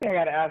thing I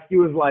gotta ask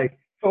you is like,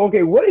 so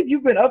okay, what have you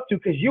been up to?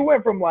 Because you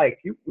went from like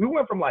we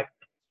went from like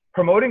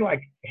promoting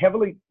like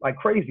heavily like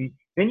crazy,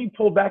 then you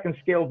pulled back and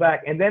scaled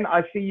back, and then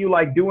I see you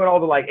like doing all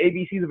the like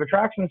ABCs of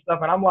attraction and stuff,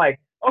 and I'm like,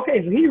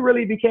 okay, so he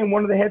really became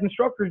one of the head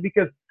instructors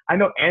because I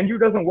know Andrew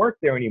doesn't work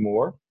there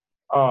anymore.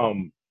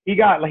 He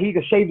got like he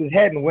just shaved his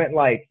head and went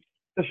like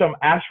to some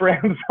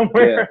ashram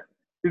Yeah. somewhere,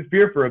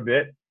 disappeared for a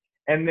bit,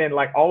 and then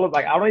like all of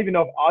like I don't even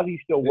know if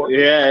Ozzy's still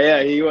working.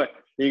 Yeah.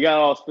 He got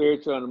all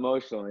spiritual and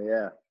emotional.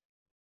 Yeah.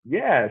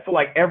 Yeah, so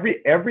like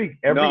every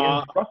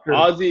No, instructor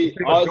is Ozzy,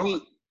 pretty much gone.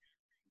 Ozzy.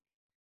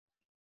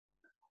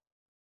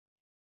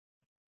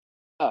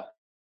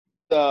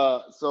 Yeah.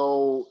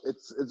 So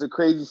it's a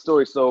crazy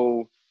story.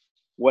 So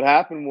what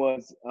happened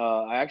was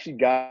I actually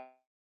got out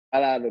of the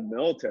military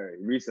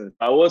recently.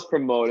 I was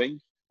promoting, and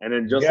then just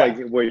like Yeah,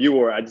 where you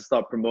were, I just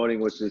stopped promoting,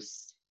 which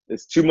is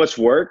it's too much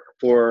work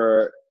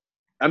for.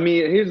 I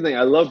mean, here's the thing: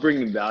 I love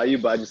bringing value,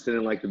 but I just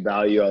didn't like the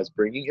value I was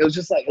bringing. It was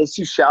just like it was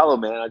too shallow,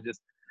 man.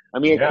 I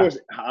mean, of yeah, course,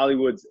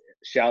 Hollywood's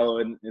shallow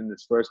in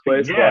this first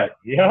place, yeah, but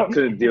yeah,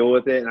 couldn't deal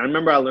with it. And I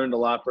remember I learned a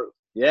lot for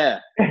yeah,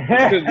 I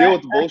just couldn't deal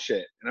with the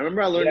bullshit. And I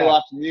remember I learned a yeah,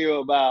 lot from you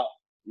about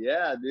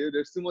yeah, dude.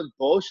 There's too much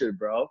bullshit,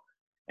 bro.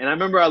 And I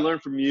remember I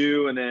learned from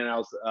you, and then I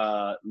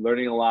was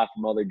learning a lot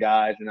from other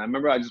guys. And I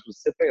remember I just was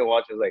sitting and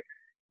watching. I was like,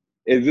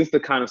 is this the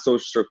kind of social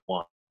circle I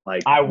want?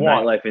 Like I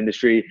want. nightlife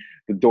industry,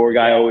 the door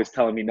guy Yeah, always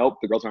telling me, nope,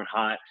 the girls aren't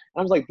hot. And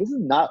I was like, this is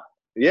not.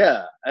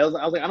 Yeah, I was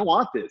like, I don't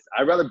want this.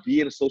 I'd rather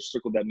be in a social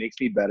circle that makes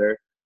me better,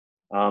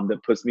 that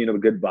puts me in a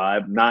good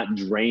vibe, not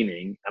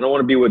draining. I don't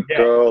want to be with yeah,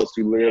 girls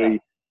who yeah, literally.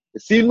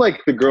 It seemed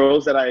like the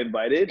girls that I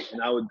invited,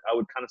 and I would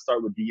kind of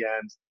start with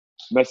DMs,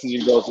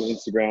 messaging girls on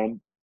Instagram.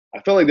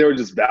 I felt like they were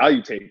just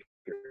value takers,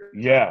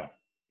 yeah,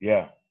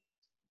 yeah,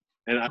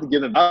 and I would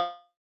give them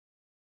value, but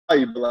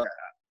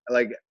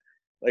like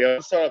like I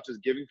start off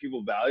just giving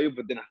people value,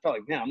 but then I felt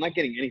like, man, I'm not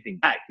getting anything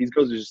back. These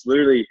girls are just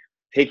literally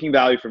taking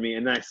value from me,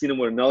 and then I see them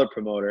with another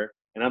promoter,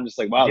 and I'm just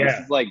like, wow, this yeah,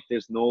 is like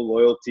there's no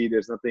loyalty,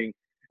 there's nothing.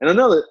 And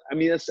another, I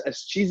mean, as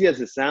cheesy as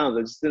it sounds,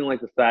 I just didn't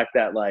like the fact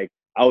that like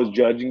I was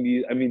judging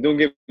these. I mean, don't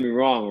get me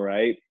wrong,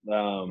 right?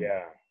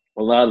 yeah,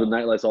 A lot of the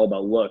nightlife's all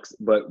about looks,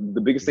 but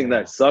the biggest thing yeah,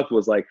 that sucked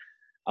was like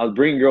I was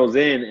bringing girls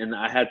in, and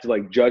I had to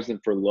like judge them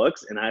for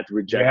looks, and I had to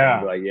reject them and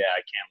be yeah, like, yeah,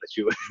 I can't let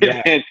you.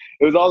 yeah, And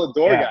it was all the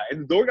door yeah, guy,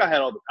 and the door guy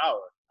had all the power.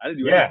 I didn't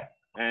do anything. yeah,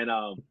 And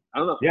I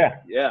don't know. yeah.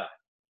 Yeah,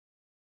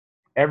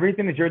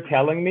 Everything that you're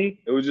telling me,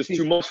 it was just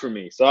too see, much for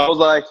me. So I was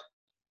like,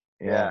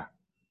 yeah. yeah,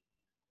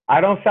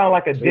 I don't sound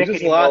like a it was dick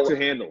just a lot anymore. to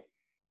handle.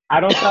 I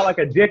don't sound like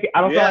a dick.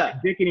 I don't sound like Yeah, a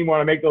dick anymore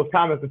to make those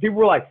comments. And people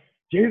were like,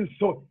 Jesus,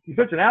 so he's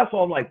such an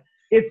asshole. I'm like,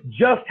 it's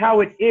just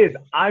how it is.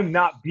 I'm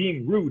not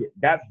being rude.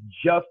 That's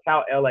just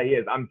how LA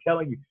is. I'm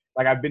telling you,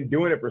 like I've been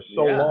doing it for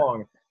so yeah,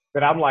 long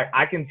that I'm like,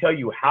 I can tell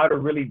you how to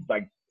really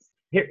like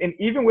hit. And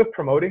even with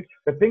promoting,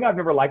 the thing I've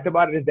never liked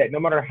about it is that no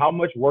matter how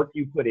much work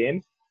you put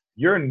in,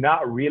 you're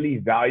not really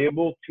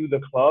valuable to the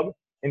club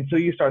until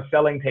you start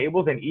selling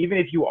tables. And even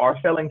if you are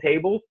selling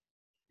tables,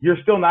 you're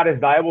still not as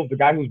valuable as the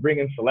guy who's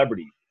bringing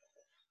celebrities.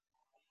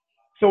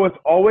 So it's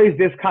always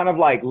this kind of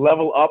like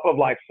level up of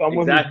like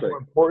someone who's exactly, more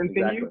important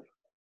than exactly. you,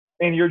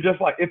 and you're just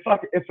like it's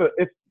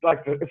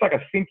like a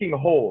sinking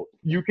hole.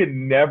 You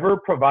can never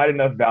provide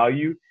enough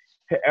value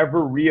to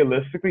ever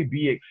realistically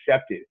be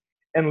accepted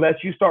unless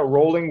you start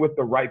rolling with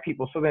the right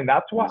people. So then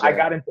that's why I Yeah,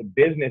 got into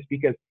business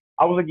because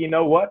I was like, you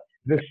know what?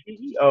 The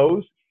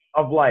CEOs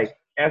of like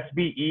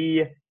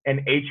SBE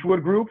and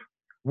Hwood Group,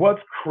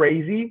 what's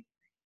crazy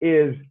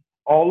is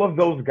all of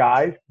those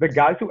guys, the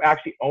guys who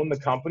actually own the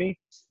company,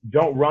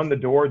 don't run the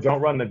door,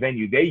 don't run the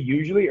venue. They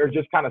usually are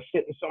just kind of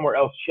sitting somewhere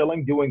else,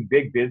 chilling, doing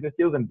big business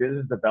deals and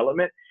business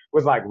development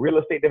with like real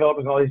estate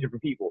developers and all these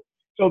different people.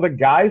 So the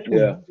guys who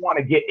yeah, you want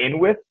to get in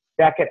with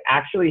that could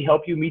actually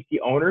help you meet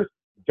the owners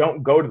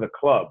don't go to the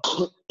club.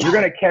 You're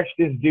going to catch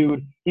this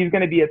dude. He's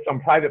going to be at some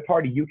private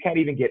party you can't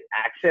even get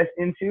access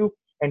into.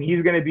 And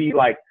he's going to be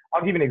like,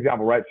 I'll give you an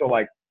example, right? So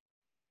like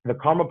the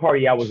karma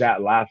party I was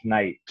at last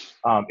night,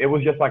 it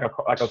was just like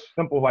a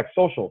simple like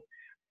social.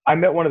 I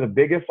met one of the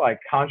biggest like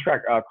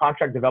contract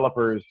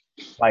developers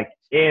like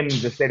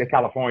in the state of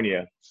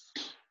California.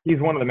 He's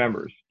one of the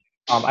members.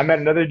 I met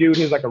another dude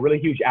who's like a really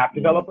huge app mm,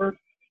 developer,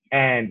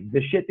 and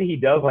the shit that he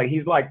does, like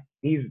he's like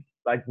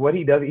what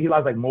he does. He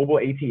has like mobile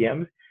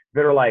ATMs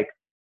that are like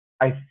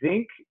I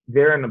think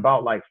they're in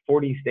about like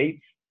 40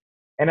 states,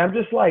 and I'm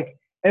just like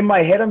in my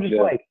head, I'm just yeah,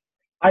 like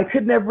I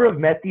could never have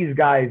met these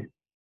guys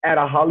at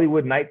a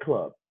Hollywood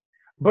nightclub.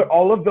 But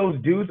all of those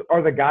dudes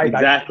are the guys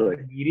I see exactly. in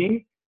the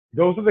meeting.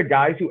 Those are the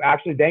guys who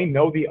actually they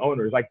know the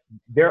owners. Like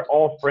they're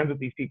all friends with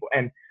these people.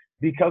 And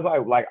because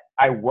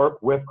I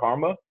work with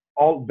Karma,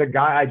 all the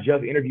guy I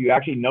just interviewed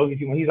actually knows these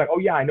people. He's like, oh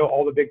yeah, I know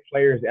all the big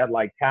players at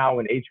like Tao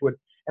and Hwood.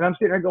 And I'm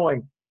sitting there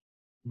going,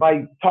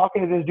 by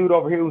talking to this dude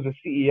over here who's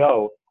a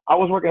CEO, I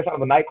was working inside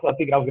of a nightclub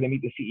thinking I was going to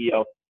meet the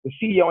CEO. The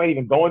CEO ain't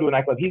even going to a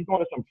nightclub. He's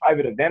going to some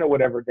private event or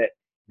whatever that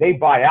they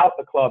buy out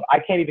the club. I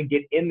can't even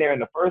get in there in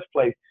the first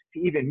place to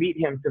even meet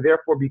him to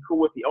therefore be cool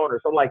with the owner.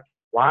 So like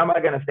why am I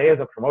going to stay as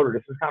a promoter?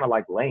 This is kind of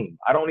like lame.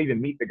 I don't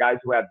even meet the guys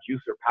who have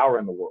juice or power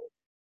in the world.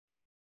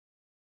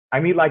 I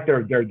meet like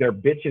their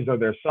bitches or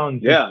their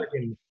sons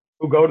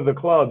who go to the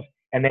clubs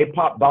and they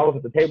pop bottles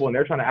at the table and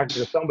they're trying to act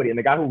as somebody. And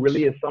the guy who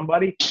really is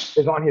somebody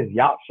is on his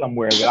yacht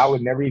somewhere that I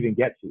would never even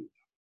get to.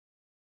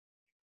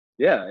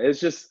 Yeah, it's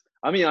just,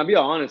 I mean, I'll be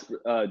honest,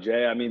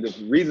 Jay. I mean, the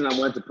reason I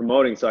went to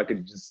promoting so I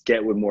could just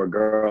get with more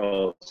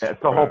girls.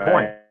 That's the whole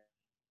point.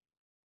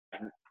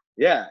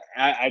 Yeah,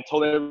 I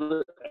told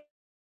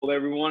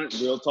everyone,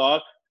 real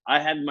talk, I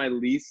had my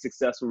least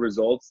successful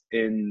results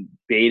in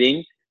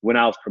dating when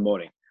I was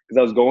promoting. Because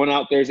I was going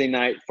out Thursday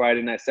night,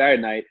 Friday night,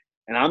 Saturday night,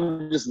 and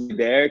I'm just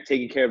there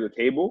taking care of the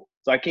table.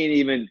 So I can't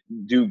even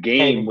do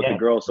game with the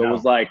girls. So it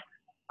was like,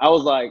 I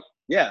was like,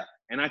 yeah.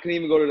 And I couldn't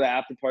even go to the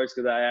after parties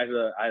because I had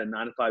a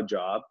 9-to-5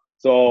 job.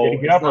 So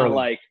it's not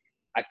like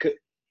I could.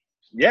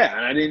 Yeah,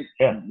 and I didn't.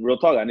 Yeah. Real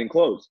talk, I didn't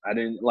close. I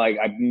didn't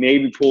I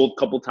maybe pulled a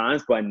couple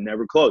times, but I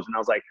never closed. And I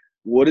was like,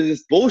 "What is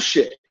this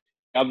bullshit?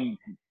 I'm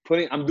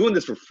doing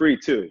this for free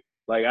too.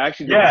 Like I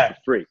actually do this for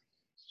free.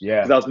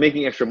 Yeah, because I was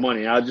making extra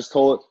money. And I was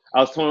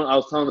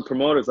telling the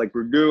promoters like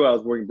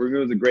Burgoo,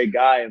 Burgoo is a great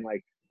guy, and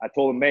like I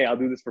told him, hey, I'll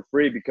do this for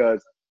free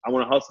because I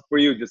want to hustle for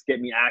you, just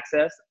get me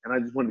access, and I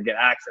just wanted to get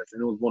access,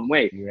 and it was one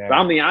way. Yeah. But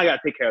I mean, I got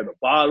to take care of the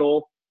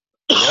bottle.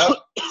 Yep.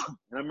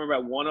 And I remember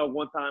at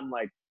one time,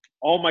 like,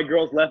 all my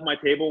girls left my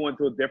table, went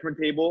to a different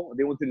table.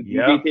 They went to the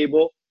DJ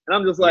table, and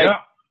I'm just like,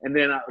 and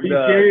then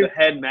the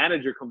head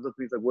manager comes up to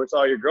me, he's like, where's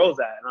all your girls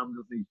at? And I'm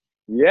just like,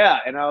 yeah.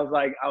 And I was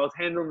like, I was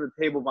handling the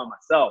table by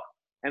myself,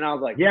 and I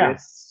was like,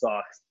 this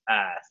sucks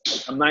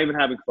ass. I'm not even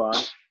having fun.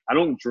 I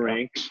don't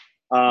drink.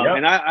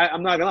 And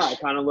I'm not gonna lie, I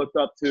kind of looked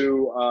up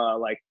to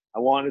like, I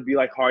wanted to be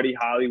like Hardy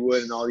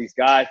Hollywood and all these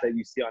guys that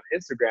you see on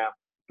Instagram.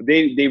 But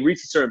they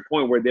reach a certain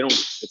point where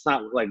it's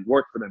not like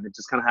work for them. It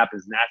just kind of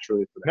happens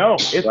naturally for them. No,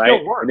 it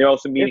still works. And they're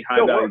also meeting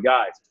high value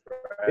guys.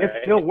 Right? It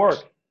still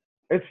works.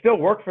 It still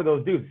works for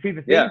those dudes. See,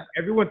 the thing is,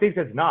 everyone thinks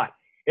it's not.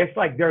 It's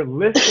like their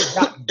list is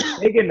not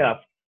big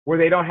enough where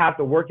they don't have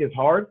to work as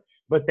hard,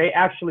 but they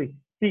actually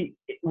see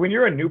when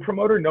you're a new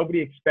promoter,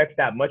 nobody expects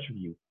that much of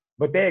you.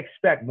 But they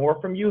expect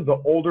more from you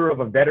the older of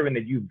a veteran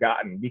that you've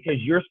gotten because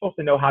you're supposed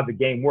to know how the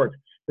game works.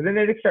 So then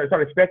they start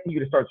expecting you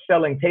to start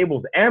selling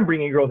tables and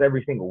bringing girls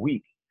every single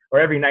week or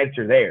every night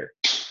you're there.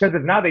 Because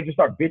if not, they just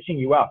start bitching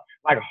you out.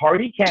 Like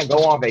Hardy can't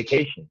go on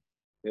vacation.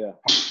 Yeah.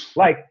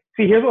 Like,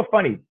 see, here's what's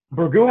funny.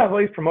 Burgoo has all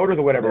these promoters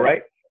or whatever,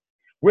 right?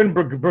 When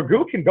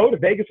Burgoo can go to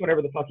Vegas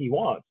whenever the fuck he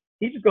wants.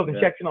 He just goes and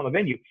checks in on the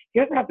venue.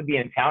 He doesn't have to be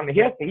in town. And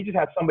he just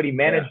has somebody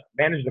manage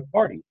the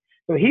party.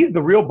 So he's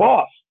the real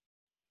boss.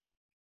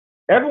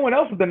 Everyone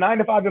else is the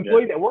 9-to-5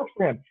 employee that works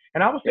for him.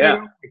 And I was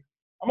saying,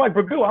 I'm like,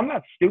 Burgoo, I'm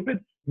not stupid.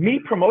 Me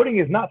promoting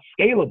is not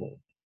scalable.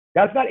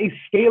 That's not a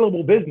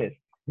scalable business.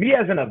 Me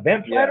as an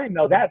event planner,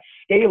 no, that's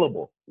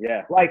scalable.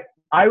 Yeah. Like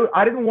I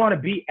don't want to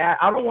be at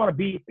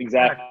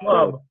a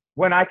club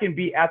when I can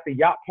be at the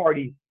yacht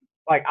party.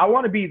 Like I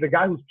want to be the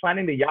guy who's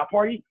planning the yacht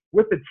party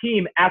with the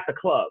team at the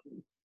club.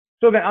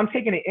 So that I'm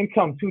taking an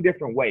income 2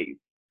 different ways,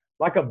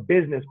 like a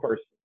business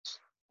person.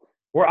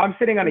 Where I'm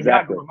sitting on a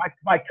yacht, where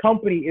my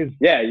company is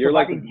you're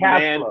like the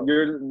man.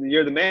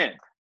 You're the man.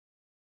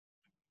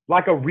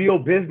 Like a real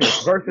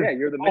business versus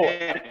you're the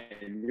man.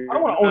 I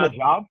don't want to own a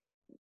job.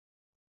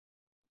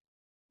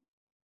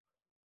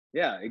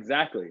 Yeah,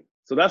 exactly.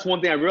 So that's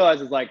one thing I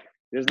realized is like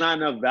there's not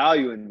enough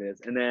value in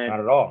this. And then not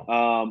at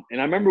all. And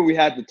I remember we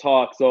had to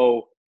talk.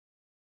 So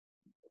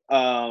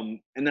and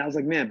I was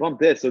like, man, bump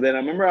this. So then I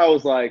remember I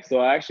was like, so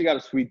I actually got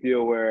a sweet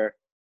deal where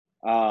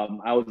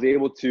I was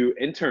able to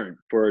intern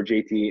for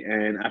JT,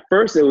 and at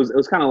first it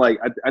was kind of like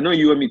I know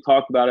you and me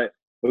talked about it.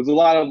 It was a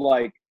lot of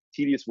like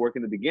tedious work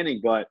in the beginning,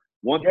 but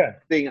one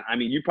thing, I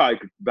mean, you probably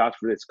could vouch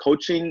for this,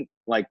 coaching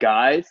like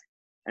guys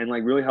and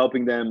like really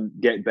helping them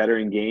get better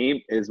in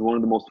game is one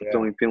of the most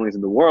fulfilling feelings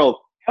in the world.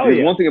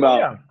 One thing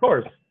about of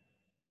course.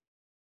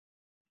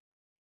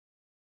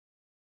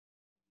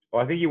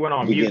 Well, I think you went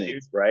on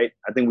mute, right?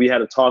 I think we had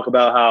to talk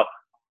about how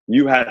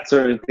you had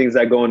certain things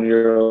that go in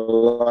your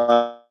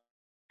life.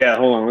 Yeah,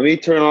 hold on. Let me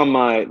turn off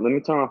my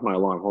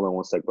alarm. Hold on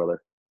one sec,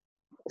 brother.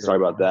 Sorry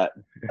about that.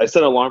 I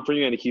set an alarm for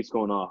you and it keeps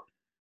going off.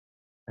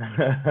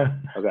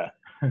 Okay.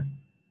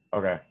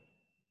 Okay.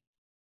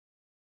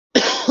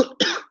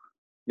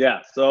 Yeah,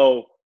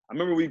 so I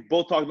remember we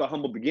both talked about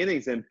humble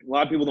beginnings, and a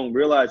lot of people don't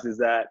realize is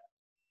that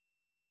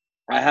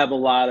I have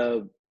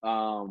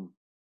I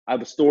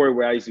have a story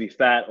where I used to be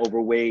fat,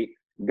 overweight,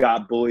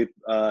 got bullied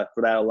for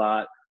that a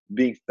lot.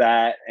 Being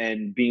fat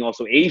and being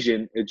also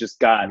Asian, it just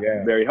got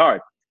very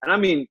hard. And I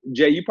mean,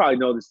 Jay, you probably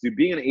know this, dude.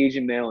 Being an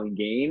Asian male in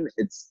game,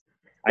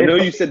 I know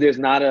you said there's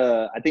not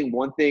I think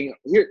one thing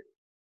here.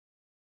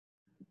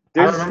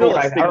 There's still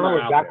a stigma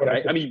out there,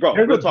 right? I mean, bro,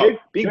 real talk.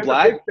 Being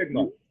black.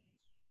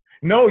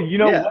 No, you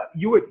know what?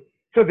 You would.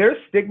 So there's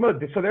stigma.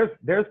 So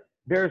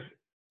there's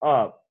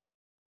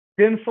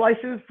thin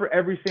slices for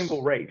every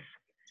single race,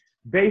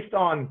 based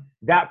on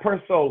that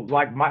person. So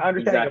like my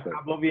understanding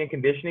of Pavlovian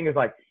conditioning is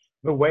like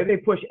the way they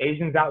push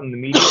Asians out in the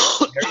media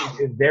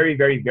is very,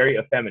 very, very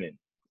effeminate,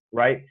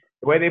 right?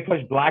 The way they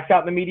push blacks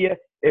out in the media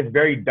It's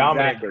very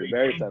dominant, Exactly. very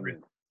Very dangerous,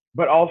 feminine.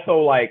 but also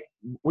like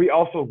we're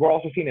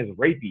also seen as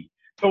rapey.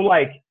 So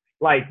like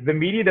the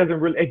media doesn't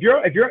really, if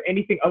you're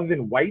anything other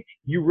than white,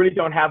 you really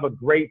don't have a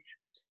great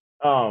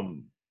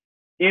um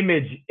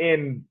image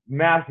in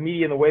mass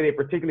media in the way they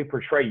particularly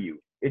portray you.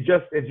 It's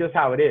just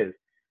how it is.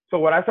 So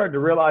what I started to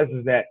realize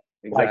is that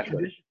like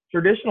Exactly.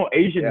 traditional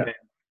Asian Yeah. men,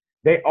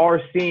 they are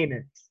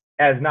seen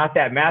as not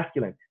that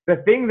masculine. The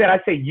thing that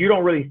I say you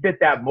don't really fit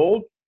that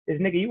mold is,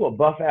 nigga, you a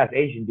buff ass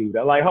Asian dude.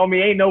 Like,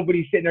 homie, ain't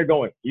nobody sitting there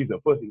going, he's a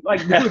pussy.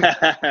 Like,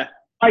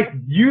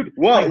 dude,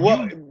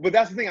 well, but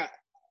that's the thing.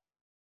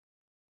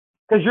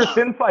 because you're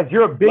thin sliced,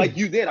 you're a big. Like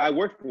you did, I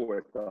worked for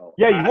it though.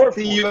 Yeah, you I worked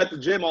see for you it. at the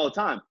gym all the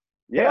time.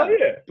 Hell Yeah,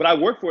 yeah. but I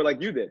worked for it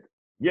like you did.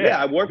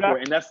 Yeah, I worked for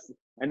it,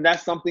 and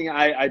that's something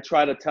I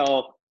try to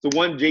tell. So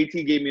one,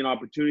 JT gave me an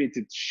opportunity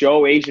to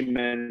show Asian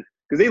men,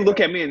 because they look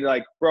at me and they're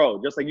like,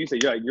 bro, just like you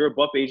said, you're a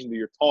buff Asian dude,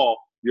 you're tall,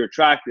 you're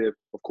attractive.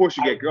 Of course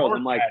you get girls.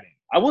 I'm like,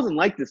 I wasn't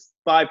like this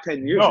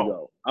 5-10 years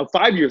ago.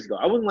 5 years ago.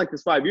 I wasn't like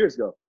this 5 years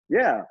ago.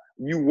 Yeah,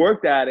 you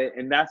worked at it,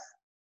 and that's.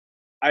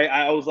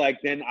 I was like,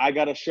 then I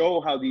gotta show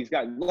how these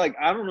guys. Like,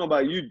 I don't know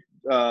about you,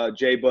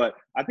 Jay, but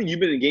I think you've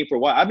been in game for a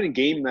while. I've been in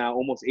game now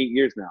almost 8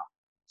 years now.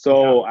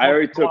 So I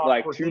already took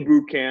like 2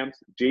 boot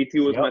camps.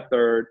 JT was my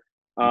third.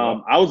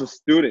 I was a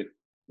student.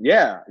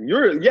 Yeah,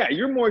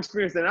 you're more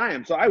experienced than I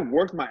am. So I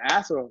worked my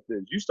ass off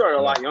this. You started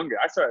a lot younger.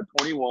 I started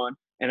at 21,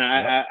 and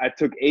I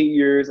took 8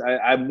 years.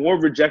 I have more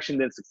rejection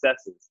than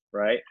successes,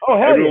 right? Oh,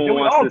 hell Everyone yeah.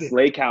 wants this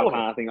lay count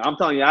kind of thing. I'm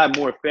telling you, I have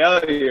more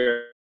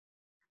failure.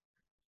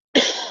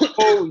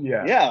 Oh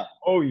yeah. Yeah.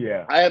 Oh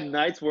yeah. I have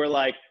nights where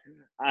like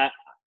I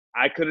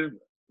couldn't.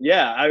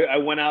 Yeah, I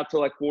went out till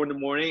like 4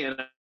 a.m,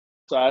 and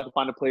so I had to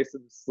find a place to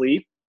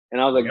sleep. And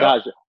I was like,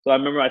 gosh. So I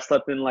remember I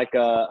slept in like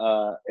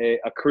a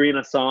Korean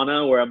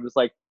sauna where I'm just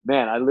like,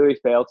 man, I literally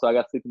failed. So I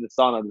got to sleep in the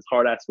sauna on this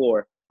hard ass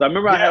floor. So I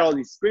remember I had all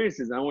these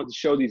experiences, and I wanted to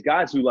show these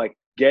guys who like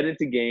get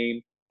into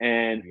game.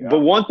 And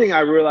but one thing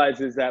I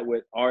realized is that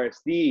with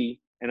RSD,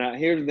 and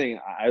here's the thing,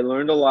 I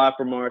learned a lot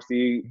from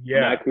RSD.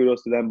 Mad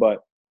kudos to them,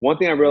 but one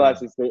thing I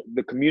realized is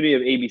the community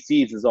of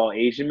ABCs is all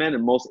Asian men,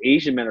 and most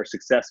Asian men are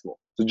successful.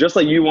 So just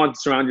like you want to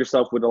surround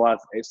yourself with a lot of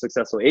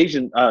successful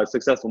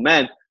successful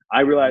men,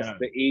 I realized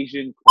the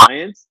Asian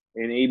clients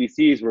in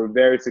ABCs were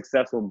very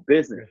successful in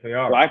business. Yes, they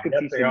are. So I could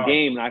teach them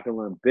game, and I could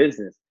learn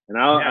business. And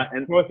I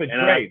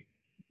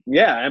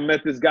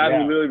met this guy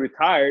who literally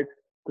retired.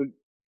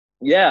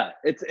 Yeah,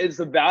 it's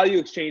a value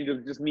exchange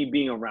of just me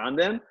being around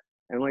them.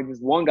 And like this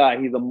one guy,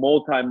 he's a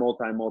multi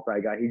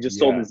guy. He just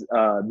sold his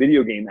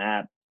video game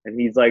app. And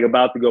he's like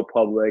about to go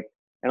public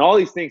and all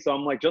these things. So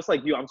I'm like, just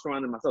like you, I'm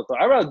surrounding myself. So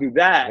I'd rather do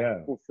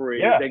that for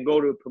free than go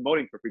to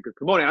promoting for free. Because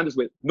promoting, I'm just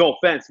with, no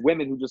offense,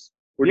 women who just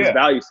were just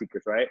value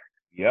seekers, right?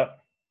 Yep.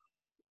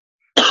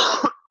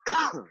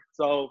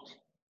 So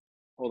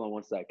hold on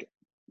one second.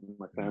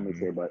 My family's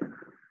here, but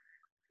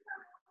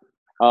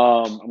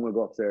I'm gonna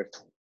go upstairs.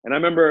 And I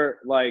remember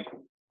like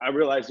I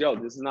realized, yo,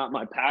 this is not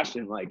my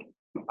passion. Like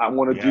I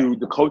want to do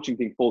the coaching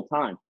thing full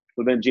time.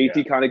 So then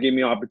JT kind of gave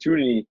me an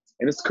opportunity.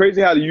 And it's crazy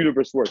how the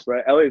universe works,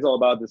 right? LA is all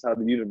about this, how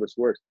the universe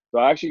works. So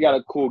I actually got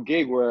a cool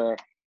gig where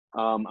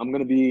I'm going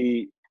to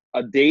be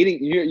a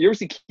dating. You ever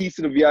see Keys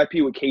to the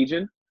VIP with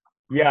Cajun?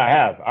 Yeah, I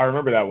have. I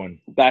remember that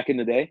one. Back in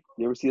the day.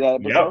 You ever see that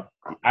episode?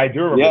 Yep. I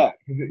do remember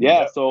that.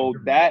 Yeah. So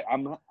that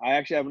I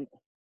actually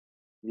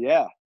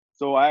have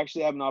So I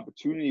actually have an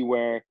opportunity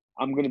where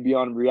I'm going to be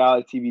on a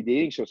reality TV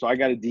dating show. So I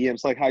got a DM.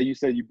 It's like how you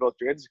said you built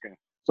your Instagram.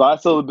 So I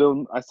started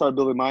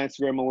building my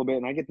Instagram a little bit,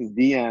 and I get this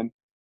DM,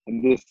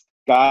 and this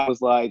guy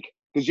was like,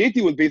 because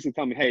JT was basically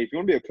telling me, hey, if you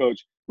want to be a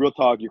coach, real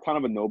talk, you're kind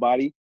of a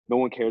nobody. No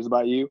one cares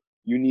about you.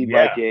 You need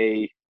like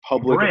a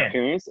public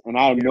appearance. And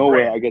out of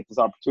nowhere, I get this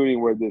opportunity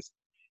where he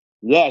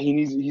said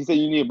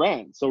you need a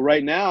brand. So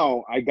right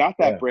now, I got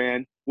that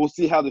brand. We'll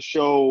see how the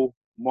show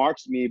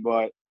marks me,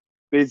 but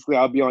basically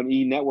I'll be on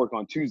E! Network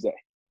on Tuesday.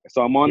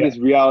 So I'm on this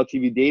reality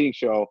TV dating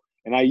show,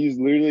 and I use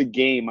literally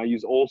game. I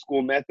use old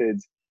school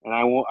methods. And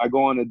I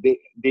go on a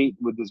date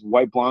with this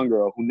white blonde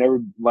girl who never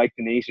liked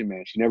an Asian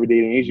man. She never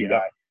dated an Asian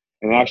guy.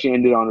 And it actually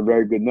ended on a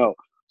very good note.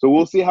 So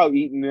we'll see how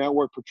E!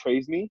 Network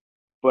portrays me.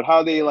 But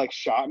how they like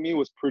shot me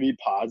was pretty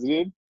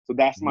positive. So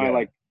that's my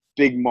like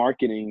big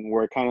marketing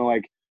where kind of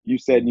like you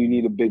said you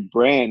need a big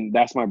brand.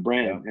 That's my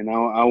brand. And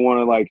I want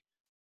to like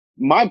 –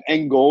 my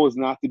end goal is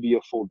not to be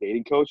a full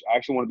dating coach. I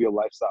actually want to be a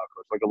lifestyle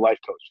coach, like a life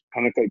coach,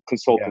 kind of like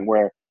consulting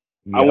where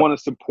I want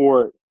to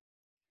support –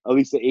 at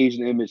least the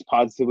Asian image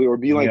positively, or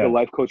be like a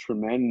life coach for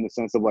men in the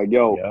sense of like,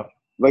 yo,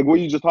 like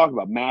what you just talked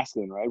about,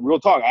 masculine, right? Real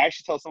talk. I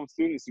actually tell some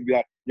students to be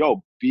like,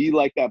 yo, be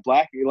like that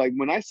black. Like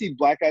when I see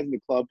black guys in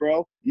the club,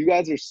 bro, you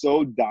guys are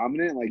so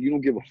dominant. Like you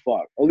don't give a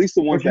fuck. At least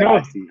the ones that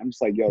I see. I'm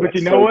just like, yo,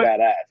 that's so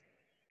badass.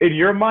 In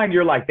your mind,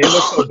 you're like, they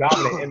look so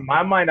dominant. In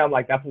my mind, I'm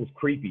like, that feels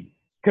creepy.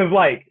 Cause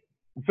like,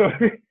 so,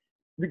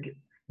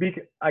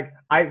 because like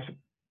I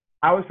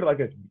always feel like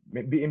this,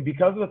 and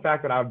because of the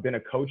fact that I've been a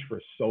coach for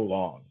so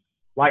long.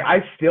 Like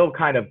I still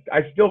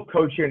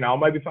coach here now. I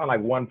might be finding like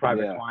one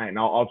private client, and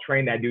I'll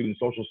train that dude in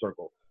social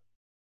circle,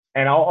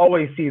 and I'll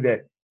always see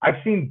that I've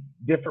seen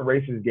different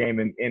races game,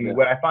 and Yeah.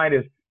 what I find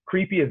is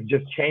creepy is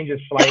just changes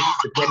slightly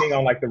depending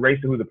on like the race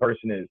of who the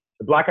person is.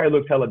 The black guy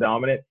looks hella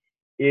dominant.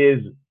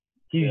 He's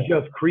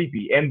just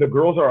creepy, and the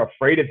girls are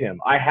afraid of him.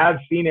 I have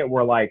seen it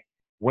where like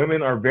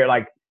women are very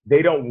like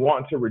they don't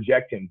want to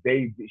reject him.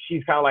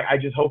 She's kind of like, I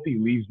just hope he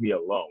leaves me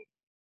alone,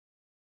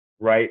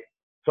 right?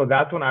 So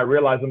that's when I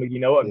realized, I'm like, you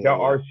know what? There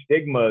are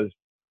stigmas.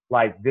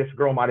 Like this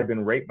girl might have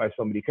been raped by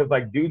somebody, because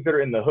like dudes that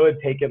are in the hood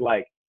take it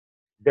like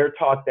they're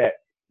taught that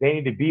they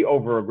need to be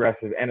over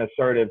aggressive and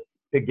assertive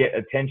to get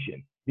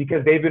attention,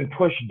 because they've been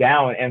pushed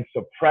down and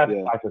suppressed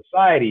by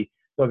society.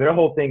 So their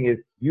whole thing is,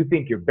 you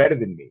think you're better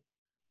than me.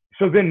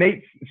 So then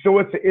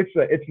it's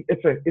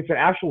an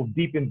actual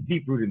deep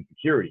rooted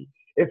insecurity.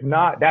 It's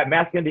not that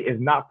masculinity is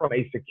not from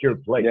a secure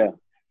place. Yeah.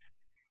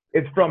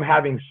 It's from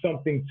having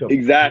something to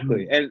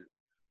Exactly. prove. And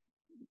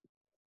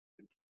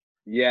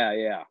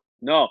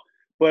no,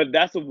 but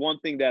that's the one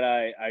thing that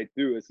I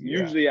do is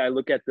usually I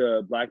look at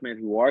the black men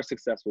who are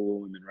successful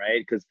with women, right?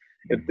 Because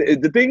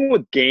if the thing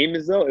with game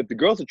is, though, if the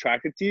girl's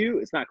attracted to you,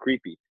 it's not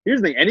creepy.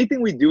 Here's the thing: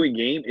 anything we do in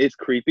game is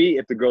creepy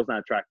if the girl's not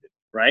attracted,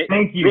 right?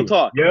 Thank you. Real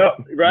talk.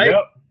 Yep. Right?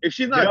 Yep. If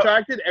she's not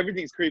attracted,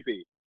 everything's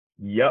creepy.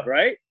 Yep.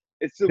 Right?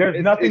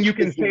 There's nothing you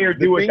can say or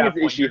do at that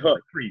point. Is she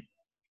hooked? Creep.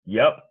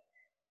 Yep.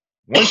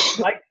 Once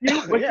she likes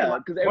you,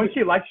 once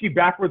she likes you,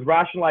 backwards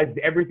rationalizes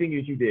everything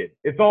that you did.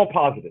 It's all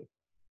positive.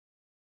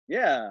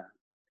 Yeah.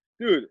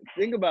 Dude,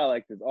 think about it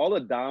like this. All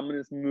the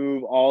dominance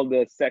move, all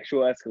the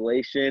sexual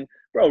escalation.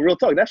 Bro, real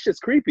talk, that shit's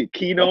creepy.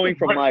 Keynoing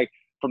from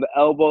the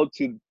elbow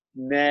to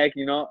neck,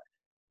 you know?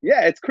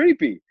 Yeah, it's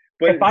creepy.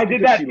 But if I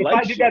did that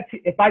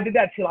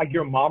to like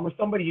your mom or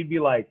somebody, you'd be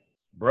like,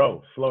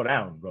 bro, slow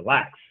down,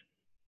 relax.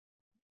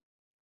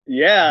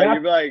 Yeah,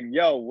 you'd be like,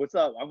 yo, what's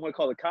up? I'm gonna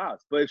call the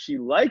cops. But if she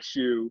likes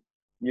you,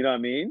 you know what I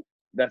mean?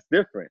 That's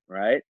different,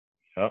 right?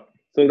 Yep.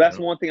 So that's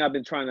one thing I've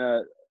been trying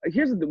to.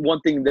 Here's the one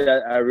thing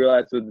that I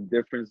realized was the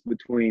difference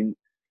between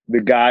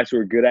the guys who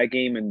are good at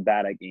game and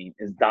bad at game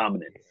is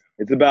dominance.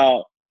 It's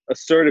about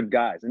assertive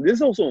guys. And this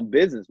is also in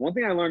business. One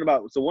thing I learned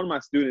about, so one of my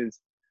students,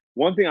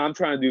 one thing I'm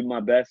trying to do my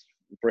best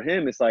for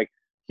him is like,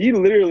 he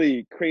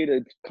literally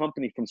created a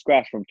company from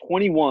scratch from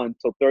 21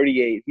 till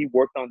 38. He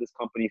worked on this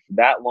company for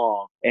that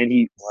long.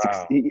 And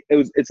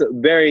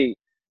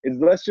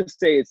let's just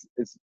say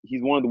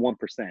he's one of the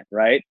 1%,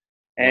 right?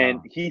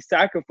 And he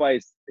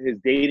sacrificed his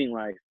dating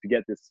life to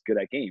get this good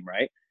at game,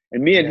 right?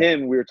 And me and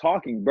him, we were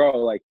talking, bro,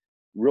 like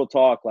real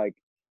talk, like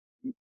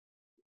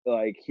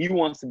he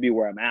wants to be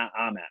where I'm at,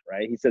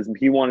 right? He says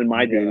he wanted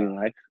my dating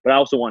life, but I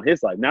also want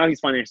his life. Now he's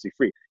financially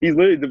free. He's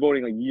literally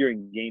devoting a year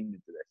in game into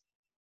this,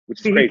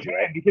 which is crazy,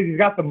 right? Because he's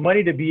got the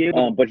money to be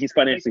able but he's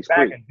financially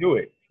free and do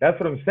it. That's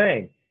what I'm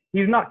saying.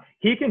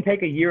 He can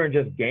take a year and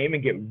just game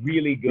and get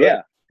really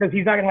good because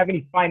he's not going to have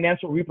any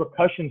financial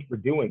repercustions for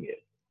doing it.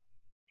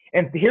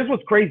 And here's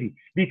what's crazy.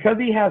 Because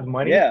he has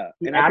money,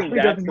 he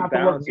actually doesn't have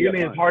to work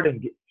nearly as hard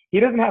he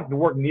doesn't have to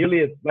work nearly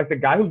as, like the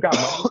guy who's got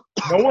money.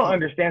 No one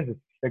understands this.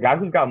 The guy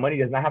who's got money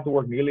does not have to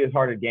work nearly as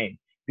hard at game,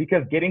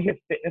 because getting his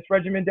fitness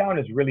regimen down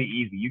is really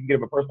easy. You can get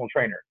him a personal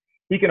trainer.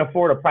 He can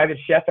afford a private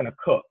chef and a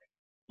cook.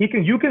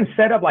 You can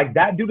set up, like,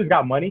 that dude has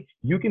got money.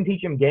 You can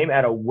teach him game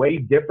at a way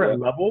different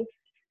level.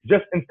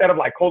 Just instead of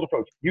like cold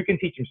approach, you can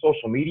teach him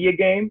social media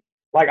game.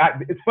 Like,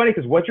 it's funny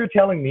because what you're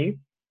telling me,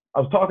 I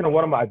was talking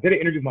to I did an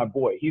interview with my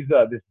boy. He's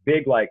this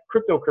big, like,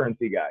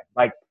 cryptocurrency guy,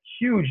 like,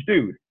 huge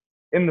dude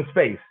in the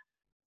space.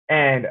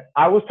 And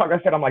I'm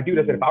like, dude,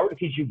 if I were to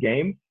teach you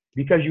game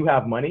because you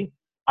have money,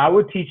 I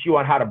would teach you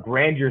on how to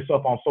brand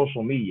yourself on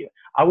social media.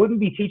 I wouldn't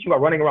be teaching you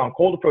about running around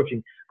cold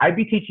approaching. I'd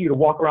be teaching you to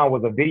walk around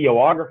with a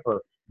videographer,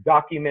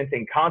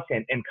 documenting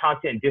content and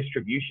content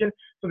distribution.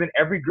 So then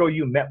every girl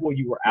you met while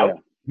you were out,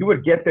 you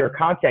would get their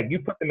contact. You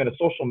put them in a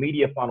social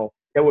media funnel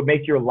that would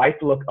make your life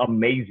look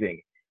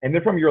amazing. And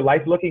then from your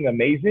life looking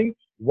amazing,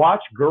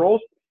 watch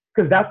girls,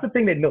 because that's the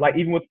thing that, like,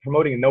 even with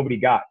promoting and nobody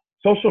got,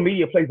 social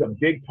media plays a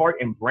big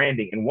part in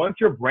branding. And once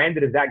you're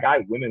branded as that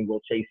guy, women will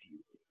chase you.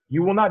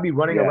 You will not be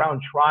running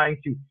around trying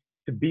to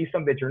be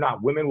something that you're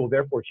not. Women will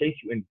therefore chase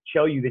you and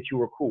tell you that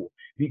you are cool.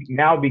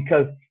 Now,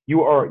 because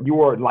you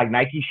are like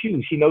Nike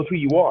shoes, she knows who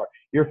you are.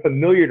 You're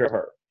familiar to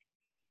her.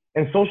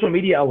 And social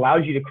media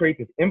allows you to create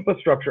this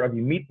infrastructure of,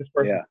 you meet this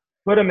person,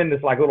 put them in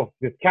this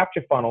this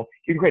capture funnel.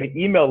 You can create an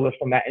email list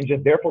from that and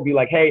just therefore be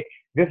like, hey,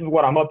 this is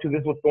what I'm up to.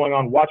 This is what's going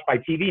on. Watch my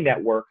TV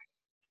network.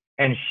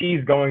 And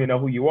she's going to know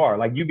who you are.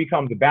 Like, you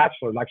become the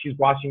Bachelor. Like, she's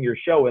watching your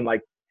show in,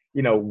 like,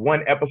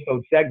 one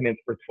episode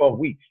segments for 12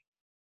 weeks.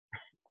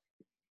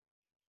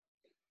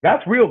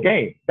 That's real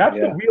game. That's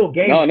the real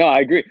game. No,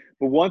 I agree.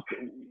 But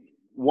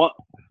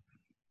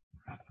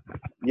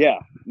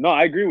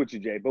I agree with you,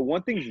 Jay. But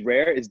one thing's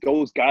rare is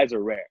those guys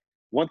are rare.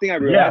 One thing I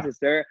realized is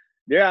they're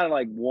at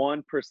like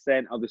 1%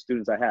 of the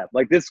students I have.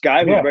 Like, this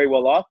guy who's very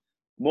well off,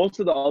 most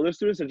of the other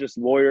students are just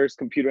lawyers,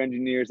 computer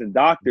engineers, and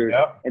doctors,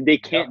 and they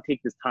can't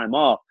take this time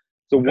off.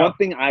 So one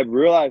thing I've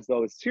realized,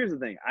 though, is, here's the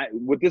thing.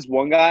 With this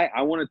one guy,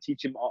 I want to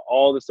teach him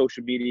all the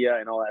social media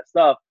and all that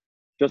stuff,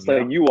 just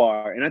like you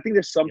are. And I think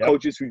there's some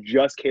coaches who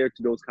just cater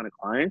to those kind of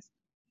clients.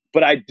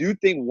 But I do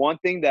think one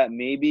thing that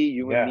maybe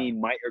you and me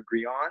might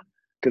agree on,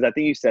 because I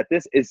think you said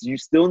this, is you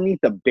still need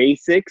the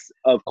basics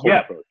of cold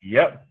approach.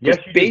 Yep. Just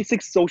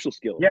basic social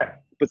skills. Yeah.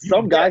 But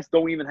some guys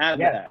don't even have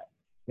that.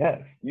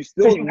 Yes. You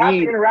still you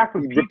need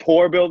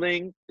rapport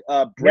building,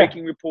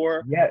 breaking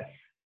rapport.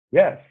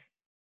 Yes.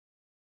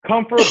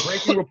 Comfort,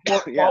 breaking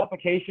rapport,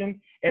 qualification,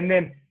 and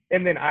then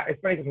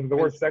it's funny because the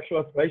word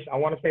sexual escalation, I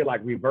want to say like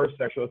reverse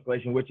sexual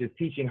escalation, which is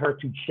teaching her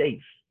to chase.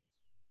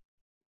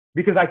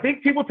 Because I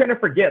think people tend to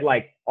forget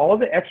like all of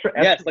the extra.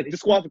 Yes, like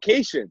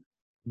disqualification.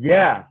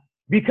 Yeah,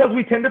 because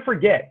we tend to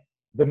forget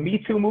the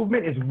Me Too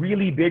movement is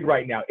really big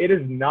right now. It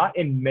is not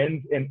in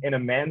a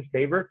man's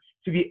favor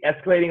to be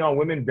escalating on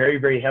women very,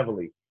 very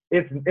heavily.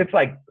 It's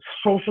like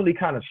socially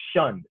kind of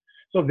shunned.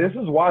 So this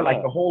is why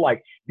like the whole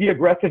like be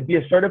aggressive, be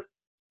assertive.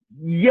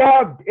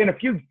 Yeah, in a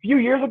few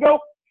years ago,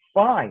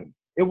 fine.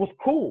 It was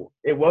cool.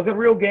 It wasn't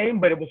real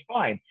game, but it was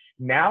fine.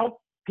 Now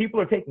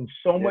people are taking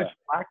so much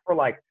flack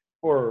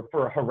for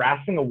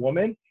harassing a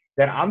woman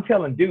that I'm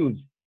telling dudes,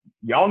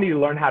 y'all need to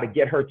learn how to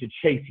get her to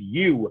chase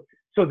you,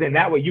 so then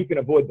that way you can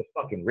avoid the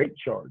fucking rape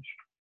charge.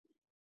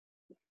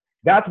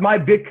 That's my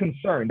big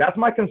concern. That's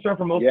my concern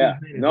for most men.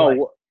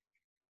 No,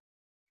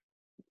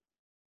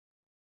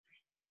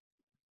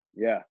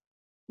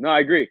 I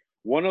agree.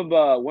 One of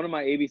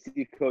my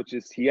ABC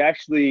coaches,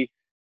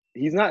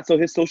 he's not, so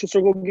his social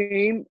circle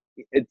game,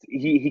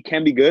 he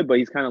can be good, but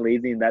he's kind of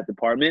lazy in that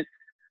department.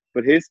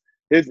 But his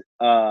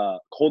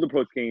cold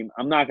approach game,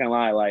 I'm not gonna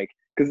lie, like,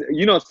 because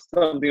you know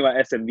something about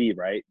SMV,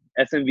 right?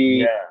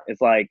 SMV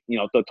is like, you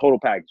know, the total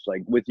package.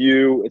 Like with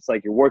you, it's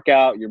like your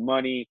workout, your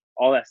money,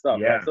 all that stuff.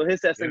 Right? So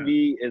his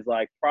SMV is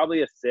like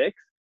probably a 6.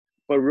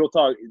 But real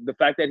talk, the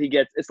fact that he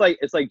gets, it's like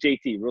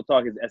JT. Real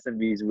talk, his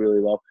SMV is really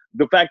low.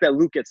 The fact that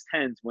Luke gets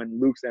 10s when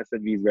Luke's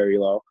SMV is very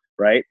low,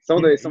 right?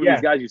 Some of these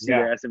guys, you see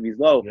their SMV is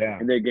low,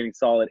 and they're getting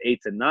solid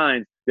 8s and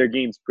 9s. Their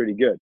game's pretty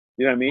good.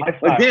 You know what I mean?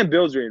 Like Dan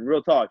Bilzerian,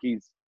 real talk,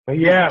 he's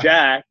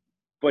jacked,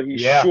 but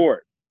he's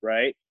short,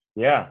 right?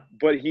 Yeah.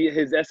 But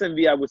his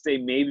SMV, I would say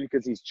maybe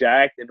because he's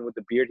jacked and with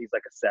the beard, he's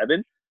like a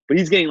 7. But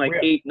he's getting like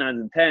 8, 9s,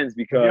 and 10s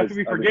because of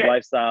his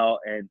lifestyle.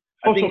 And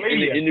I think in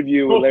the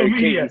interview with Larry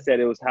King, he said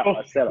it was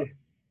a setup.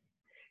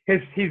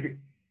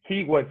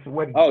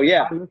 Oh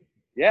yeah.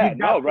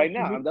 Right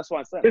now that's what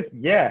I said.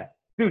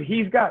 Dude,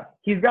 he's got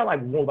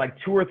like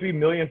 2 or 3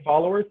 million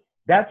followers.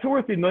 That 2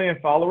 or 3 million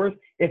followers,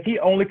 if he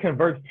only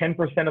converts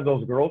 10% of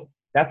those girls,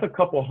 that's a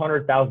couple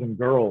 100,000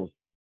 girls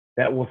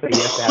that will say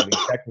yes to having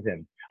sex with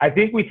him. I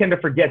think we tend to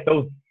forget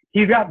those.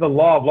 He's got the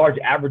law of large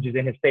averages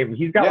in his favor.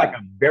 He's got like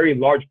a very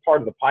large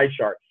part of the pie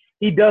chart.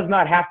 He does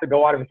not have to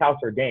go out of his house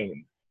or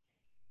game.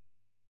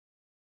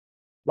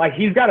 Like,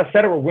 he's got a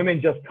setup where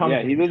women just come.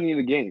 Yeah, he doesn't need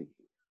a game.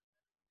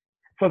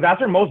 So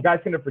that's where most guys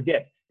tend to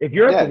forget. If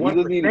you're at the 1%, he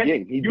doesn't need a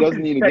game. He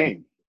doesn't need a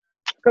game.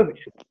 Because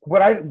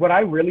what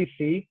I really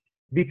see,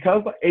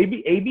 because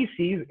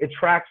ABCs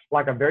attracts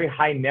like a very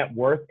high net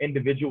worth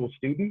individual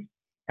student,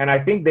 and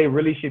I think they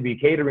really should be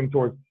catering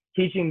towards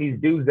teaching these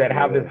dudes that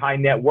have this high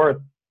net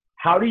worth.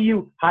 How do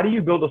you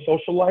build a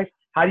social life?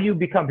 How do you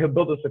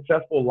build a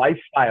successful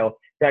lifestyle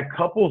that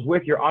couples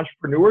with your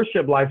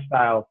entrepreneurship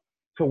lifestyle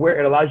to where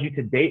it allows you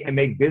to date and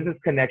make business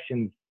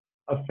connections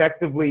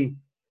effectively,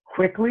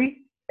 quickly,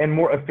 and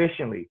more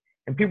efficiently?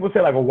 And people say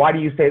like, well, why do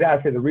you say that?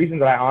 I say the reason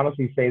that I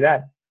honestly say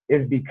that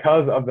is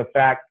because of the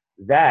fact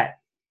that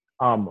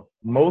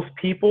most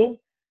people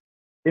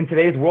in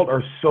today's world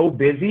are so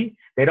busy,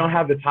 they don't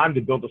have the time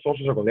to build a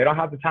social circle. They don't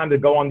have the time to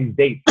go on these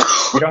dates.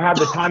 They don't have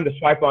the time to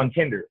swipe on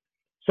Tinder.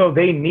 So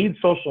they need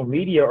social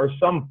media or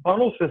some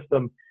funnel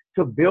system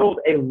to build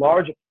a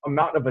large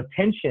amount of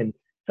attention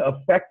to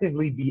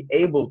effectively be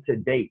able to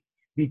date,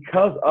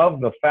 because of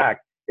the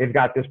fact they've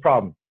got this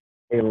problem.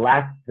 They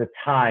lack the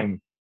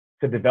time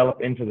to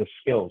develop into the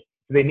skills.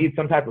 So they need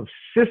some type of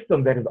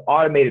system that is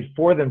automated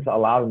for them to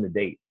allow them to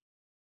date.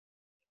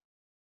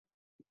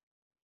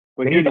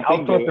 But here's the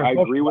thing, David, I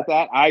agree with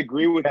that. I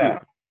agree with you.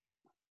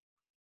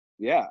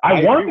 Yeah.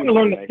 I want them to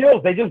learn the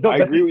skills. They just don't.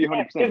 I agree with you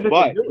 100%.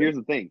 But here's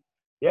the thing.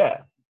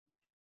 Yeah.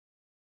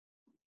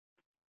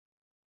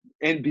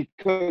 And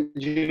because,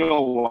 you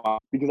know why?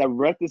 Because I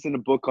read this in a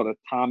book called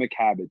Atomic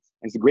Habits.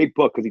 And it's a great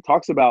book because he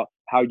talks about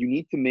how you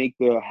need to make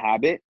the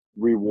habit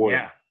rewarding.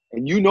 Yeah.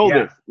 And you know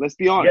this. Let's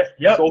be honest.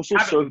 Social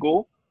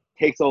circle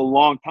takes a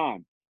long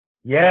time.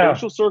 Yeah.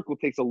 Social circle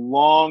takes a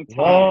long time.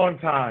 Long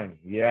time.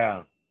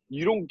 Yeah.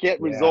 You don't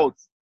get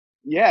results.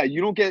 Yeah,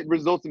 you don't get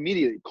results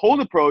immediately. Cold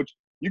approach,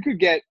 you could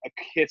get a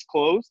kiss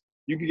closed.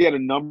 You could get a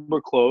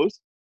number closed.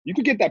 You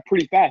could get that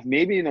pretty fast,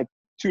 maybe in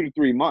 2 to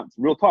 3 months.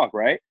 Real talk,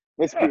 right?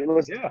 Let's be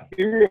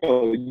real.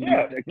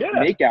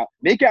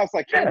 Makeout's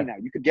like candy now.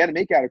 You could get a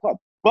makeout at a club.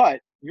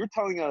 But you're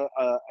telling a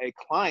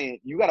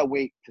client you got to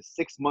wait to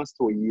 6 months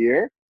to a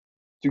year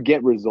to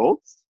get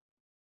results.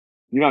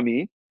 You know what I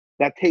mean?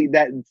 That to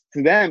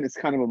them, it's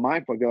kind of a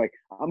mind fuck. They're like,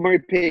 I'm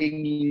already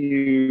paying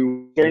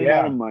you a certain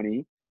amount of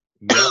money.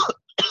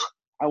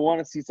 I want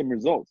to see some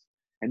results.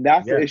 And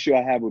that's the issue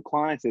I have with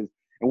clients and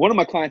one of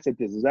my clients said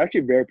this is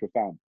actually very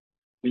profound.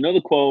 You know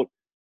the quote,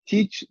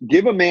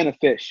 give a man a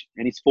fish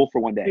and he's full for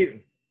one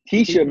day.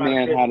 teach a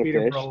man how to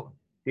fish.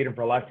 Feed him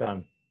for a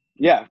lifetime.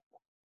 Yeah.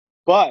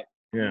 But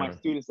Yeah. my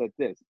student said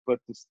this, but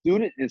the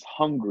student is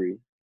hungry.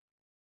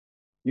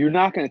 You're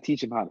not going to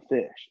teach him how to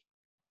fish.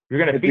 You're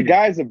going to If feed the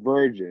guy's a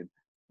virgin,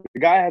 the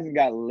guy hasn't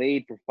got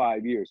laid for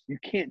 5 years, you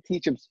can't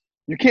teach him.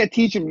 You can't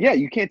teach him. Yeah,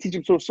 you can't teach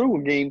him social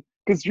game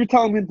because you're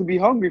telling him to be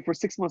hungry for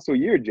 6 months to a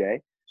year,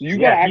 Jay. So you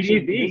got to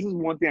actually. This is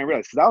one thing I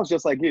realized because I was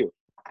just like you.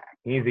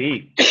 He needs to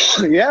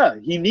eat. Yeah,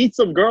 he needs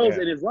some girls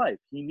in his life.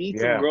 He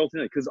needs some girls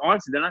in it because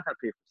honestly, they're not going to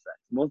pay for sex.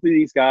 Most of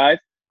these guys,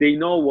 they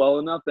know well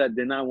enough that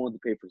they're not willing to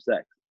pay for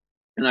sex.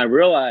 And I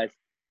realized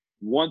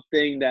one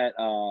thing that,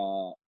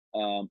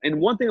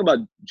 and one thing about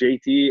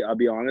JT, I'll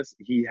be honest,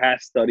 he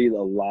has studied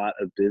a lot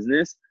of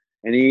business,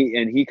 and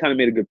he kind of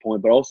made a good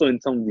point. But also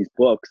in some of these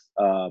books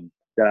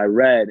that I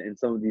read, and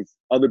some of these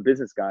other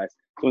business guys.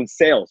 So in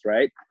sales,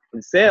 right?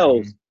 In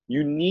sales,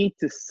 you need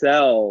to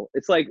sell.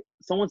 It's like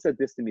someone said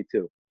this to me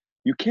too.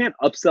 You can't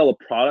upsell a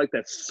product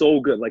that's so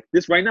good. Like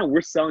this right now,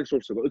 we're selling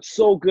social. It's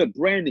so good.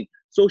 Branding,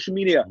 social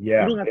media.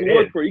 Yeah, you don't have to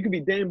work for it. You could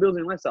be Dan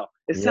building lifestyle.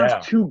 It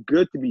sounds too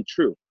good to be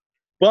true.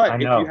 But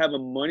if you have a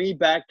money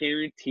back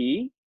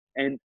guarantee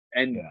and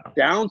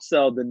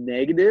downsell the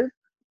negative,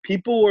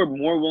 people are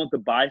more willing to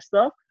buy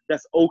stuff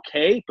that's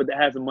okay, but that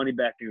has a money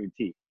back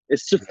guarantee.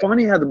 It's just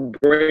funny how the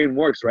brain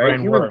works, right?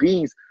 Human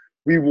beings,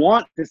 we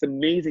want this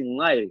amazing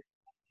life.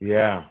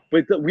 Yeah.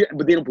 But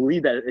they don't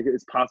believe that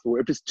it's possible.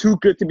 If it's too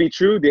good to be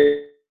true,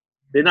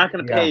 they're not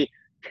going to pay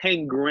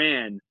 10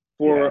 grand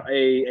for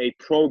a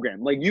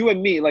program. Like you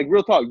and me, like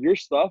real talk, your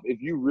stuff,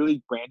 if you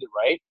really brand it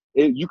right,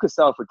 you could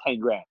sell it for 10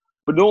 grand.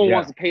 But no one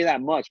wants to pay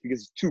that much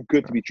because it's too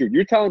good to be true.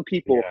 You're telling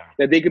people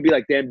that they could be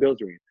like Dan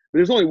Bilzerian. But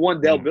there's only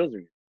one Dale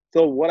Bilzerian.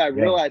 So what I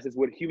realized is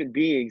with human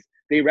beings,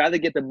 they rather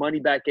get the money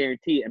back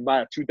guarantee and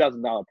buy a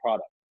 $2,000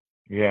 product.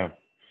 Yeah.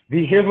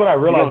 Here's what I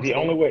realized. The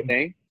only way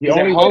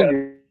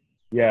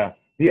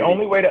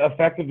to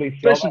effectively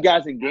sell especially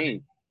guys in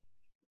game.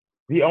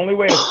 The only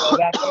way to sell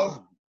that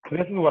though, so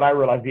this is what I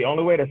realized. The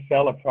only way to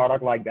sell a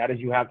product like that is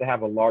you have to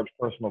have a large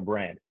personal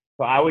brand.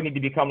 So I would need to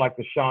become like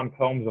the Sean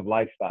Combs of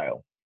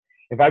lifestyle.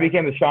 If I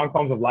became the Sean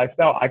Combs of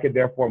lifestyle, I could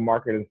therefore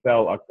market and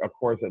sell a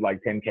course at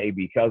like 10K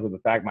because of the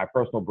fact my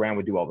personal brand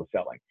would do all the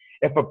selling.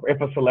 If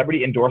a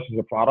celebrity endorses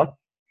a product,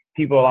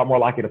 people are a lot more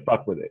likely to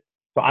fuck with it.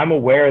 So I'm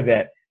aware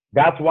that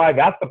that's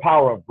the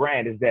power of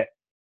brand is that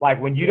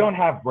like when you don't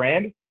have a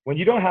brand,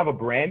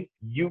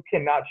 you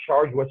cannot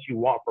charge what you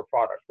want for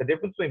products. The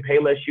difference between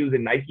Payless shoes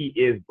and Nike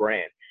is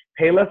brand.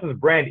 Payless's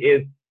brand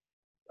is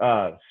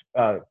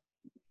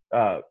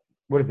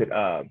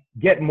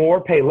get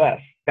more, pay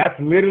less. That's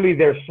literally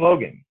their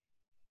slogan.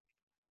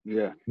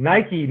 Yeah.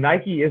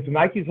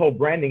 Nike's whole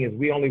branding is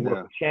we only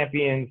work with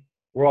champions.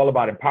 We're all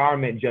about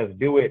empowerment. Just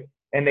do it.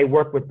 And they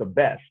work with the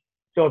best.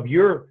 So if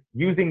you're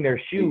using their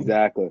shoes,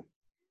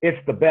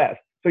 it's the best.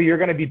 So you're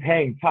going to be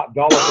paying top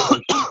dollar for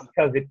their shoes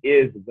because it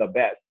is the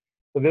best.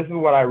 So this is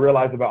what I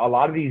realized about a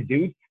lot of these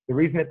dudes. The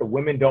reason that the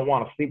women don't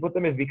want to sleep with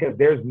them is because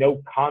there's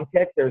no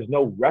context. There's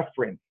no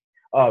reference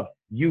of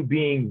you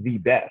being the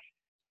best.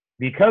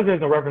 Because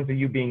there's no reference of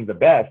you being the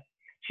best,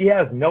 she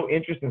has no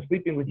interest in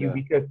sleeping with you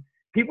because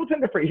people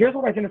tend to forget. Here's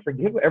what I tend to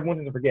forget. Here's what everyone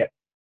tends to forget.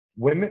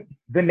 Women,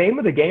 the name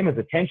of the game is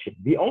attention.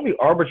 The only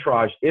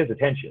arbitrage is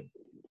attention.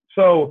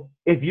 So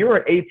if you're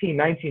an 18,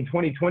 19,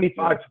 20,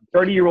 25,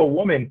 30-year-old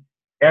woman,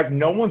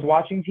 no one's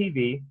watching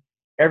TV,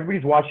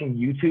 everybody's watching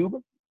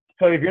YouTube.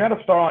 So if you're not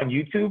a star on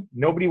YouTube,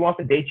 nobody wants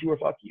to date you or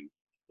fuck you.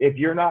 If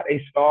you're not a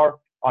star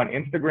on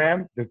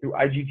Instagram, through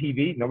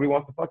IGTV, nobody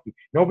wants to fuck you.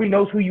 Nobody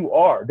knows who you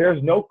are.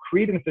 There's no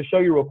credence to show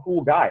you're a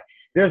cool guy.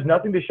 There's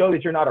nothing to show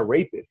that you're not a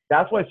rapist.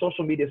 That's why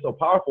social media is so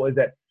powerful, is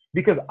that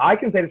because I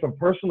can say this from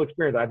personal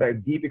experience, I've had a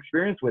deep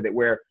experience with it,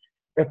 where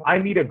if I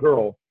meet a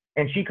girl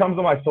and she comes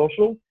on my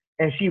social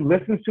and she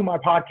listens to my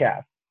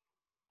podcast,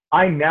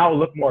 I now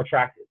look more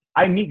attractive.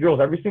 I meet girls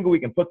every single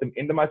week and put them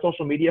into my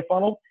social media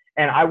funnel,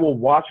 and I will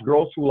watch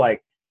girls who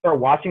like start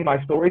watching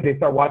my stories. They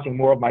start watching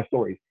more of my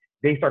stories.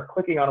 They start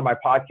clicking onto my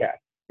podcast.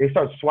 They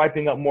start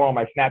swiping up more on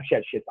my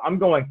Snapchat shit. I'm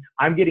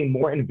getting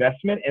more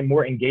investment and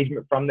more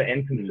engagement from the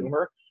end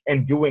consumer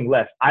and doing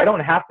less. I don't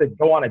have to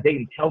go on a date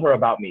and tell her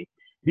about me,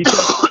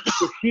 because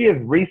if she has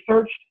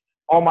researched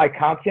all my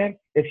content,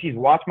 if she's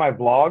watched my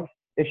vlogs,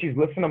 if she's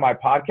listened to my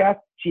podcast,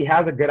 she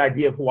has a good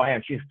idea of who I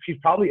am. She's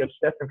probably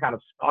obsessed and kind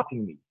of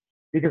stalking me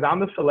because I'm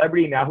the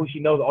celebrity now who she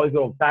knows all these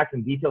little facts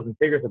and details and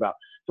figures about.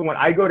 So when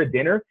I go to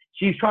dinner,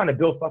 she's trying to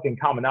build fucking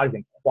commonalities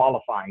and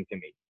qualifying to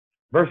me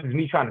versus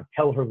me trying to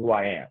tell her who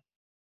I am.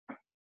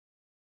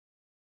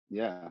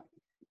 Yeah.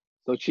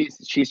 So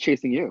she's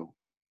chasing you.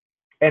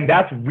 And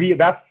that's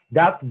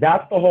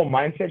the whole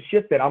mindset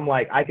shift that I'm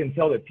like, I can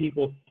tell that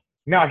people.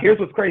 Now, here's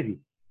what's crazy.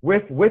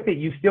 With it,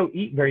 you still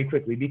eat very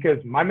quickly,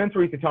 because my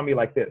mentor used to tell me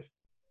like this.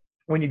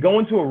 When you go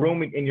into a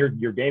room and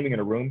you're gaming in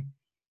a room,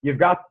 you've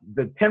got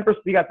the 10%,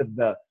 you got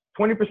the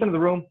 20% of the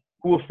room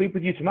who will sleep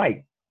with you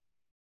tonight.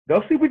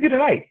 They'll sleep with you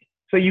tonight.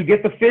 So you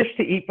get the fish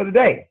to eat for the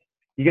day.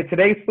 You get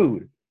today's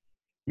food.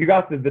 You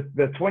got the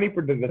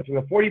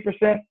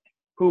 40%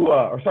 who,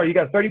 you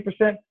got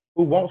 30%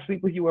 who won't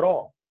sleep with you at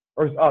all.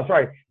 or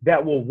sorry,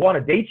 that will want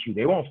to date you.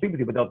 They won't sleep with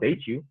you, but they'll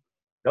date you.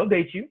 They'll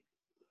date you,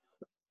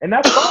 and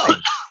that's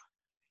fine.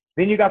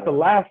 Then you got the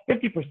last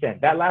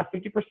 50%. That last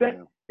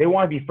 50%, they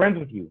want to be friends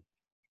with you.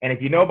 And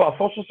if you know about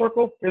social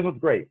circle, here's what's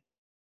great.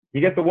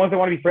 You get the ones that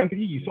want to be friends with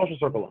you, you social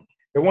circle them.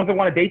 The ones that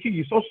want to date you,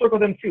 you social circle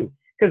them too.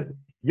 Because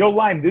you'll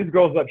line these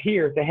girls up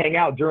here to hang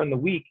out during the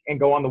week and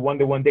go on the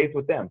one-to-one dates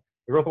with them.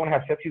 The girls want to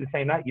have sex with you the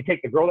same night. You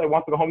take the girl that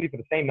wants to go home with you for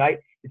the same night.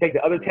 You take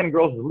the other 10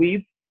 girls as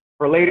leads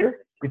for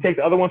later. You take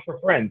the other ones for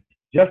friends,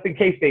 just in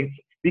case they,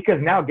 because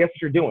now guess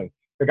what you're doing?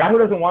 The guy who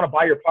doesn't want to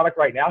buy your product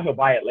right now, he'll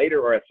buy it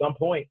later or at some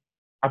point.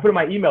 I put in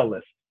my email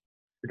list.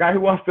 The guy who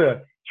wants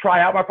to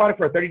try out my product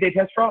for a 30-day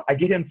test trial, I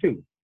get him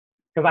too.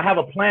 Because I have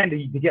a plan to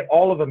get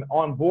all of them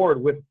on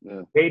board with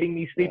dating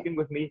me, sleeping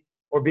with me,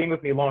 or being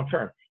with me long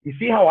term. You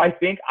see how I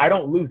think? I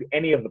don't lose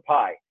any of the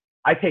pie.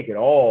 I take it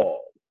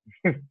all.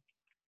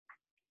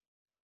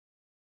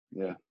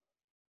 Yeah.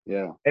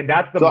 And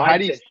that's the so mindset. How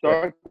do you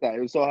start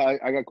that? So I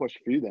got a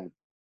question for you then.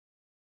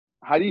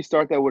 How do you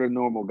start that with a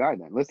normal guy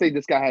then? Let's say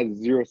this guy has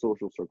zero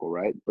social circle,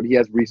 right? But he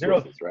has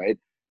resources, right?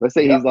 Let's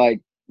say he's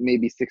like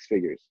maybe 6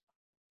 figures.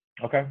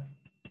 Okay.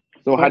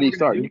 So how do you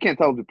start? You can't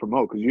tell him to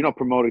promote because you know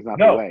promoting's not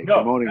the way.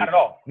 No, not at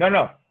all.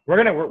 No.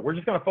 We're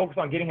just gonna focus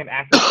on getting him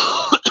access to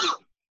the club.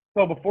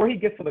 So before he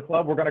gets to the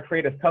club, we're gonna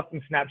create a custom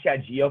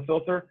Snapchat geo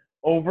filter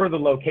over the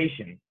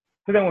location.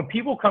 So then when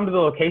people come to the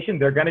location,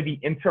 they're gonna be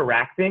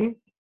interacting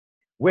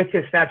with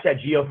his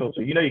Snapchat geo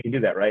filter. You know you can do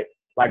that, right?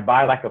 Like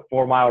by like a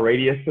 4-mile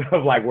radius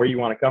of like where you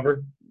want to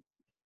cover.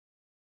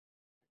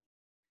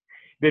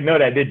 Didn't know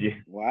that, did you?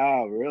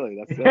 Wow, really?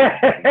 That's so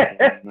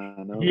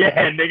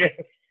yeah, nigga.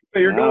 So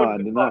you're going. I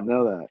did not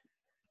know that.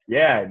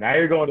 Yeah, now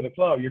you're going to the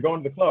club. You're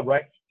going to the club,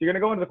 right? So you're gonna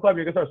go into the club.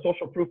 You're gonna start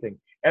social proofing.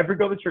 Every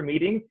girl that you're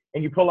meeting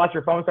and you pull out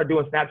your phone and start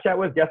doing Snapchat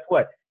with, guess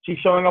what? She's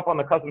showing up on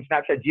the custom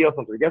Snapchat geo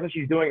filter. Guess what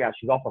she's doing now?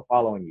 She's also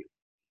following you.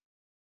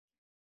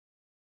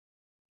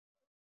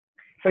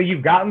 So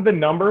you've gotten the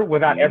number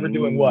without ever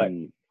doing what?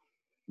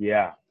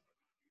 Yeah.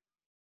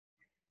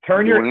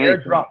 Turn your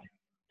airdrop.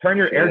 Turn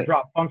your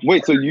airdrop function.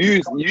 Wait, so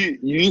you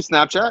use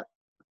Snapchat?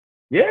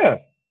 Yeah.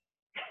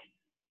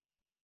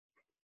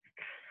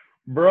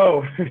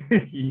 Bro,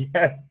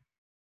 yes.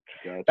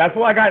 Gotcha. That's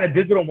why I got into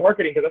digital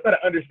marketing, because I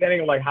started understanding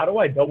of like, how do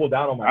I double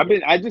down on my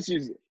I just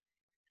use it.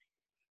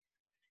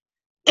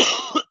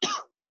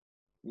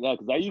 Yeah,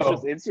 because I use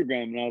just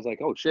Instagram and I was like,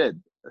 oh shit,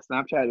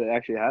 Snapchat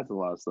actually has a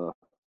lot of stuff.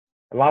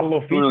 A lot of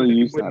little features really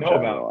you wouldn't know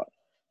about.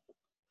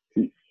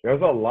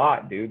 There's a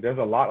lot, dude. There's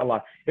a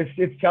lot.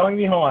 It's telling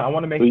me, hold on, I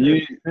want to make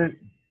sure.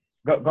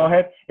 Go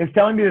ahead. It's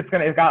telling me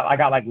I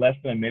got like less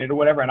than a minute or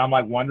whatever, and I'm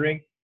like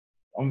wondering.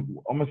 I'm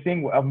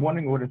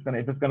wondering what if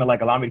it's gonna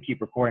like allow me to keep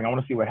recording. I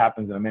want to see what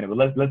happens in a minute,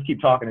 but let's keep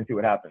talking and see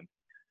what happens.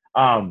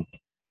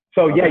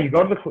 So yeah, you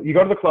go to the club. You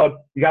go to the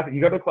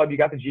club. You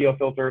got the geo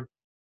filter.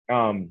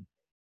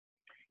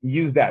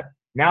 Use that.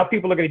 Now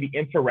people are going to be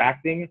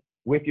interacting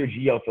with your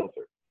geo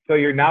filter. So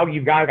you've got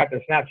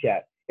the Snapchat.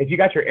 If you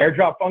got your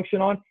airdrop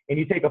function on and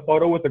you take a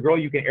photo with the girl,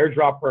 you can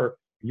airdrop her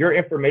your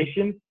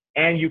information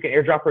and you can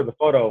airdrop her the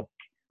photo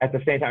at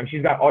the same time.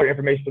 She's got all your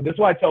information. So this is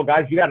why I tell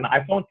guys, if you got an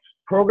iPhone,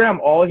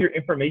 program all of your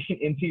information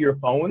into your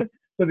phone.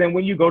 So then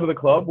when you go to the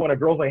club, when a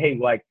girl's like, hey,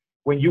 like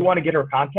when you want to get her contact,